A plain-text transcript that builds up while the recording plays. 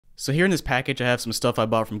So here in this package, I have some stuff I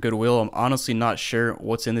bought from Goodwill. I'm honestly not sure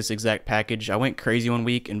what's in this exact package. I went crazy one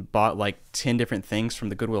week and bought like 10 different things from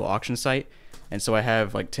the Goodwill auction site. And so I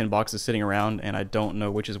have like 10 boxes sitting around and I don't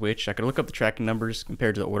know which is which. I could look up the tracking numbers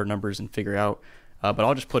compared to the order numbers and figure out. But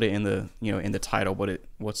I'll just put it in the, in the title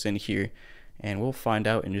what's in here, and we'll find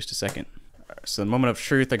out in just a second. So the moment of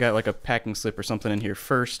truth, I got like a packing slip or something in here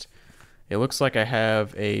first. It looks like I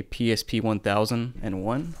have a PSP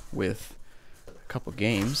 1001 with a couple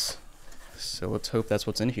games. So let's hope that's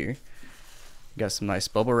what's in here. Got some nice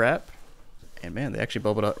bubble wrap, and man, they actually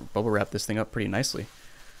bubble wrap this thing up pretty nicely.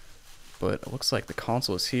 But it looks like the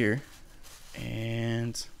console is here,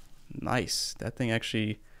 and nice. That thing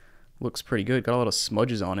actually looks pretty good. Got a lot of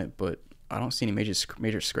smudges on it, but I don't see any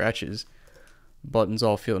major scratches. Buttons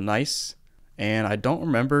all feel nice, and I don't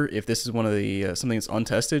remember if this is one of the something that's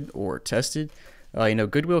untested or tested.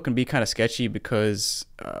 Goodwill can be kind of sketchy because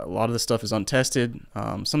a lot of the stuff is untested.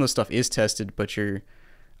 Some of the stuff is tested, but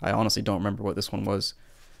I honestly don't remember what this one was.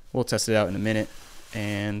 We'll test it out in a minute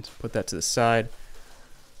and put that to the side.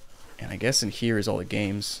 And I guess in here is all the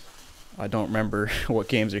games. I don't remember what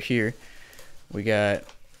games are here. We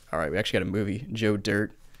actually got a movie, Joe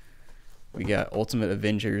Dirt. We got Ultimate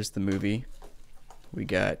Avengers, the movie. We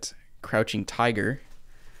got Crouching Tiger.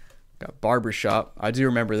 Got Barbershop. I do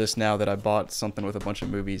remember this now that I bought something with a bunch of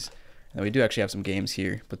movies. And we do actually have some games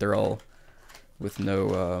here, but they're all with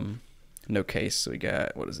no case. So we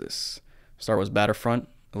got, what is this? Star Wars Battlefront,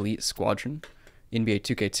 Elite Squadron, NBA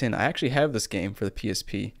 2K10. I actually have this game for the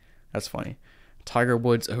PSP. That's funny. Tiger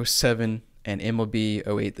Woods 07 and MLB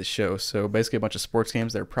 08 The Show. So basically a bunch of sports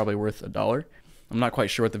games that are probably worth $1. I'm not quite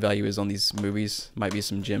sure what the value is on these movies. Might be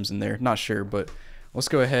some gems in there. Not sure, but let's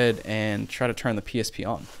go ahead and try to turn the PSP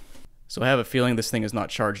on. So I have a feeling this thing is not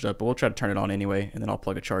charged up, but we'll try to turn it on anyway, and then I'll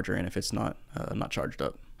plug a charger in if it's not charged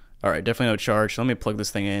up. Alright, definitely no charge, so let me plug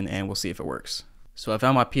this thing in and we'll see if it works. So I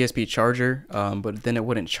found my PSP charger, but then it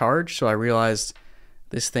wouldn't charge, so I realized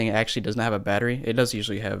this thing actually does not have a battery. It does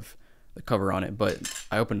usually have the cover on it, but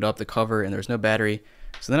I opened up the cover and there's no battery.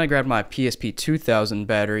 So then I grabbed my PSP 2000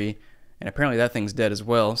 battery, and apparently that thing's dead as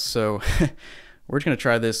well. So we're just going to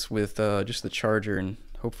try this with just the charger, and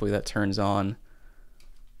hopefully that turns on.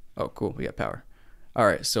 Oh, cool, we got power.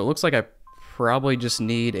 Alright, so it looks like I probably just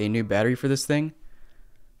need a new battery for this thing,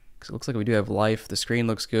 because it looks like we do have life. The screen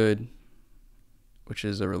looks good, which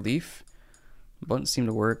is a relief. The buttons seem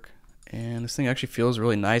to work, and this thing actually feels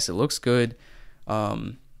really nice. It looks good. I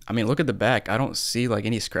mean, look at the back. I don't see like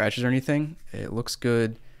any scratches or anything. It looks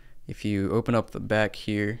good. If you open up the back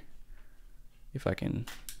here, if I can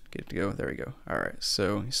get it to go, there we go. Alright,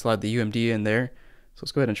 so you slide the UMD in there. So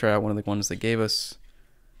let's go ahead and try out one of the ones they gave us.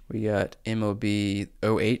 We got MLB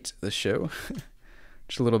 08, The Show.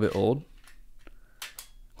 Just a little bit old.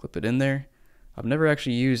 Clip it in there. I've never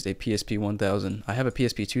actually used a PSP 1000. I have a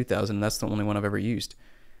PSP 2000, and that's the only one I've ever used.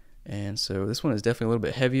 And so this one is definitely a little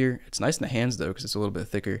bit heavier. It's nice in the hands though, because it's a little bit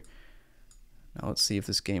thicker. Now let's see if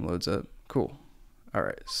this game loads up. Cool.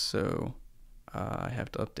 Alright, so I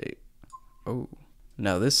have to update. Oh,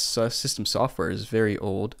 now this system software is very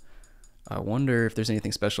old. I wonder if there's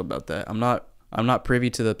anything special about that. I'm not privy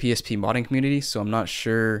to the PSP modding community, so I'm not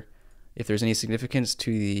sure if there's any significance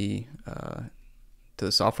to the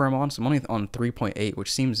software I'm on. So I'm only on 3.8,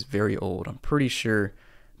 which seems very old. I'm pretty sure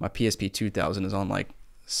my PSP 2000 is on like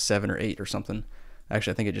 7 or 8 or something.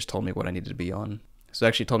 Actually, I think it just told me what I needed to be on. So it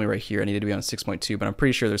actually told me right here I needed to be on 6.2, but I'm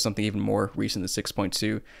pretty sure there's something even more recent than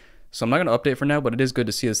 6.2. So I'm not going to update for now, but it is good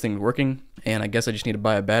to see this thing working, and I guess I just need to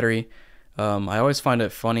buy a battery. I always find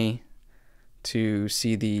it funny to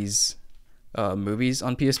see these movies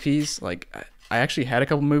on PSPs. Like, I actually had a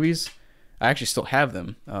couple movies. I actually still have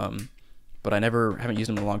them, but I haven't used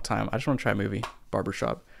them in a long time. I just want to try a movie,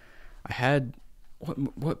 Barbershop. I had...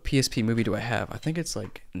 What PSP movie do I have? I think it's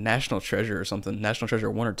like National Treasure or something. National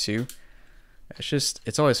Treasure 1 or 2.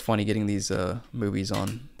 It's always funny getting these movies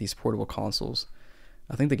on these portable consoles.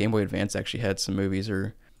 I think the Game Boy Advance actually had some movies,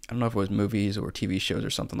 or I don't know if it was movies or TV shows or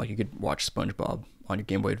something. Like you could watch SpongeBob on your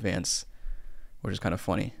Game Boy Advance, which is kind of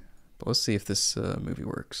funny. But let's see if this movie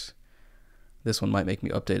works. This one might make me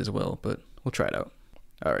update as well, but we'll try it out.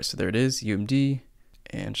 Alright, so there it is, UMD,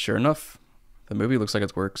 and sure enough, the movie looks like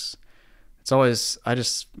it works. I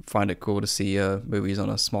just find it cool to see movies on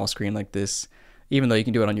a small screen like this, even though you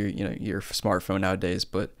can do it on your smartphone nowadays,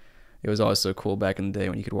 but it was always so cool back in the day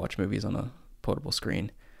when you could watch movies on a portable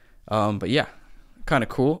screen. But yeah, kind of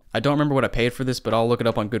cool. I don't remember what I paid for this, but I'll look it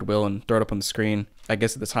up on Goodwill and throw it up on the screen. I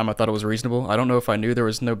guess at the time I thought it was reasonable. I don't know if I knew there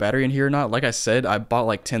was no battery in here or not. Like I said, I bought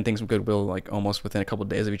like 10 things from Goodwill like almost within a couple of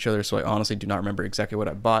days of each other, so I honestly do not remember exactly what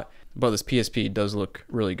I bought. But this PSP does look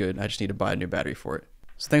really good. I just need to buy a new battery for it.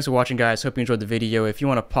 So thanks for watching, guys. Hope you enjoyed the video. If you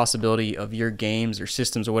want a possibility of your games or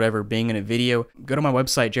systems or whatever being in a video, go to my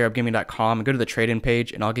website, jrobgaming.com, and go to the trade-in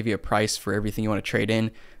page, and I'll give you a price for everything you want to trade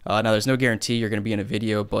in. Now, there's no guarantee you're going to be in a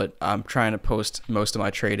video, but I'm trying to post most of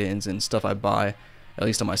my trade-ins and stuff I buy, at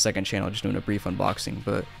least on my second channel, just doing a brief unboxing.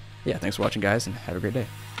 But yeah, thanks for watching, guys, and have a great day.